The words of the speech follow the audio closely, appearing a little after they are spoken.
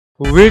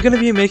We're gonna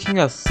be making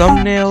a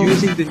thumbnail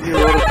using the new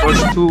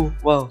ROTOBRUSH tool.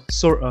 Well,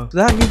 sort of. So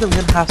that means I'm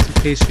gonna have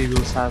to pay review,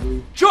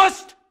 sadly.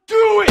 Just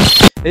do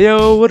it! Hey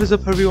yo, what is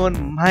up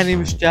everyone? My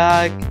name is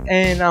Jack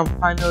and I'm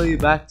finally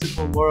back to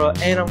Filmora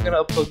and I'm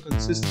gonna upload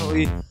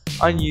consistently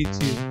on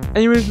YouTube.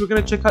 Anyways, we're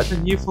gonna check out the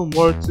new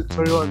Filmora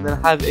tutorial and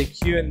then have a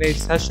Q&A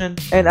session,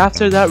 and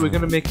after that we're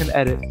gonna make an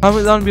edit.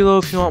 Comment down below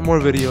if you want more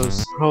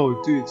videos.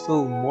 Bro, dude,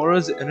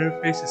 Filmora's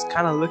interface is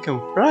kinda looking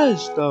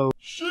fresh though.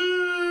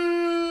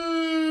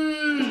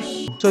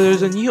 So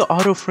there's a new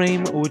auto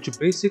frame which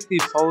basically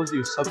follows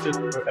your subject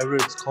wherever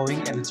it's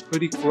going, and it's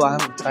pretty cool. I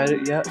haven't tried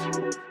it yet.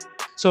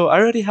 So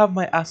I already have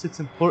my assets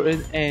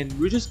imported and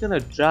we're just gonna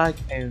drag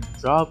and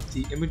drop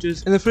the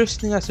images. And the first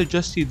thing I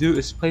suggest you do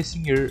is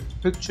placing your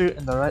picture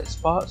in the right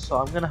spot. So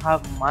I'm gonna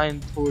have mine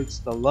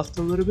towards the left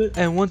a little bit.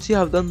 And once you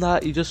have done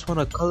that, you just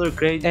wanna color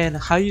grade. And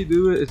how you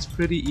do it, it's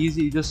pretty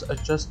easy. You just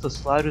adjust the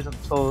sliders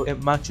until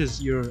it matches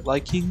your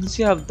liking. Once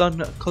you have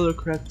done color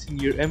correcting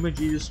your image,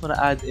 you just wanna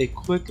add a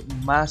quick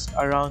mask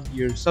around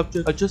your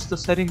subject. Adjust the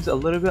settings a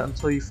little bit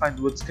until you find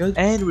what's good.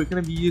 And we're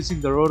gonna be using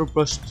the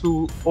ROTOBRUSH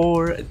tool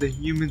or the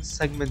human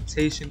segmentation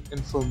in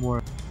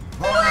Filmora.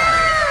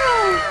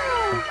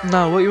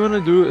 Now what you want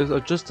to do is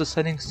adjust the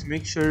settings to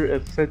make sure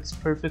it fits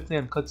perfectly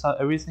and cuts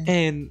out everything.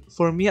 And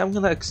for me, I'm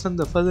gonna extend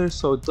the feather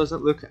so it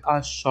doesn't look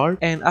as sharp.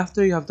 And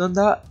after you have done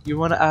that, you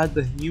want to add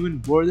the human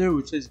border,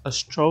 which is a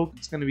stroke.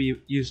 It's gonna be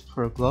used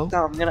for a glow.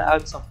 Now I'm gonna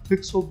add some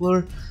pixel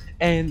blur.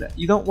 And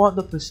you don't want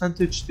the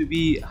percentage to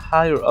be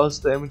high or else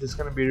the image is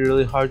going to be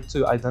really hard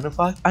to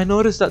identify. I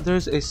noticed that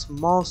there's a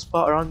small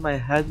spot around my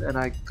head and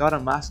I gotta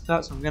mask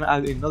that, so I'm going to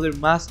add another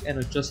mask and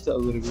adjust it a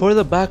little bit. For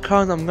the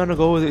background, I'm going to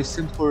go with a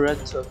simple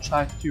red to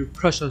attract your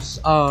precious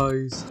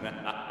eyes.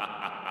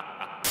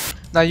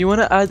 Now you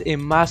want to add a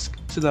mask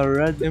to the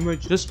red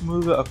image. Just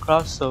move it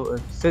across so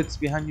it fits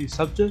behind your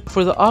subject.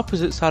 For the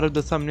opposite side of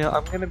the thumbnail,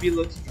 I'm going to be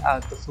looking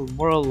at the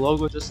Filmora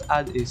logo. Just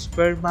add a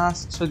square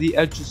mask so the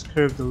edge is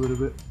curved a little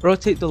bit.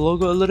 Rotate the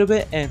logo a little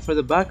bit, and for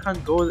the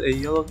background, go with a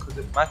yellow because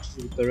it matches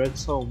with the red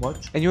so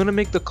much. And you want to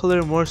make the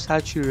color more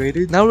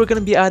saturated. Now we're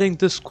going to be adding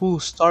this cool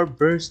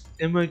starburst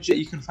image that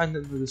you can find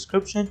in the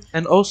description.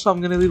 And also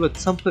I'm going to leave a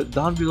template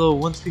down below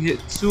once we hit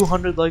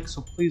 200 likes,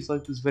 so please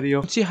like this video.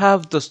 Once you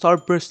have the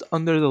starburst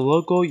under the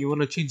logo, you want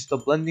to change the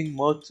blending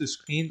mode to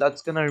screen.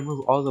 That's gonna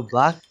remove all the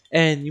black,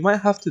 and you might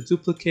have to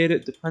duplicate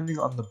it depending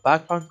on the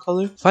background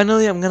color.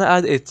 Finally, I'm gonna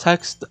add a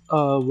text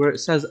where it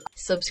says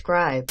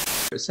subscribe.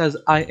 It says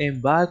I am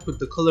back with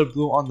the color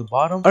blue on the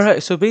bottom.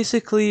 Alright, so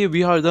basically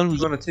we are done. We're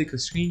gonna take a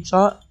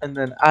screenshot and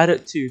then add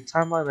it to your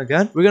timeline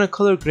again. We're gonna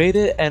color grade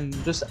it and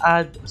just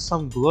add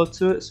some glow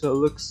to it so it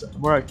looks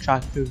more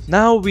attractive.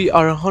 Now we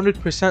are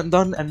 100%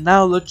 done, and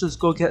now let's just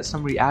go get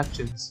some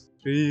reactions.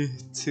 3,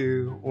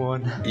 2,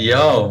 1.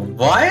 Yo,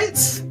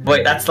 what?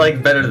 Wait, that's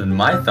like better than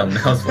my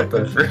thumbnails. What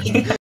the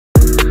freak?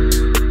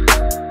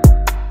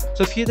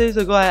 So a few days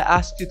ago, I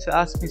asked you to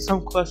ask me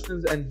some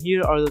questions, and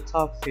here are the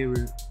top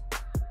favorite.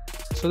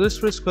 So this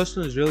first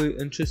question is really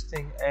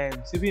interesting,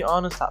 and to be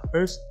honest, at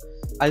first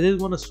I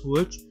did want to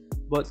switch,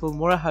 but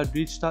Filmora had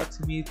reached out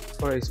to me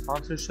for a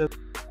sponsorship.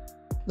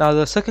 Now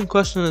the second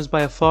question is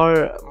by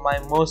far my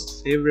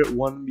most favorite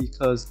one,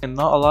 because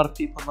not a lot of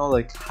people know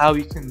like how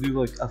you can do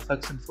like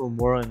effects in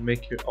Filmora and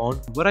make your own.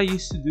 What I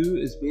used to do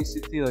is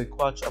basically like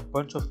watch a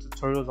bunch of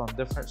tutorials on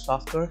different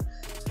software,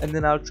 and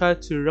then I'll try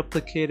to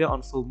replicate it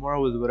on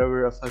Filmora with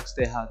whatever effects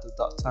they had at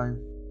that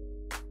time.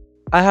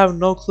 I have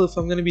no clue if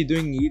I'm going to be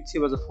doing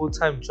YouTube as a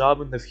full-time job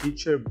in the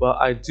future, but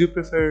I do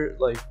prefer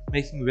like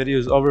making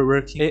videos over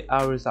working 8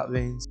 hours at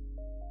Veins.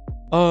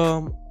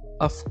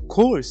 Of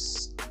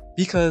course,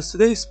 because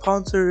today's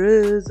sponsor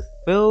is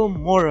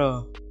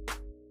Filmora.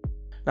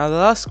 Now the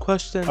last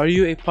question, are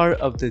you a part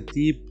of the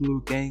Deep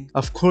Blue gang?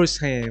 Of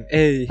course I am.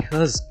 Hey,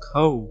 let's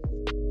go.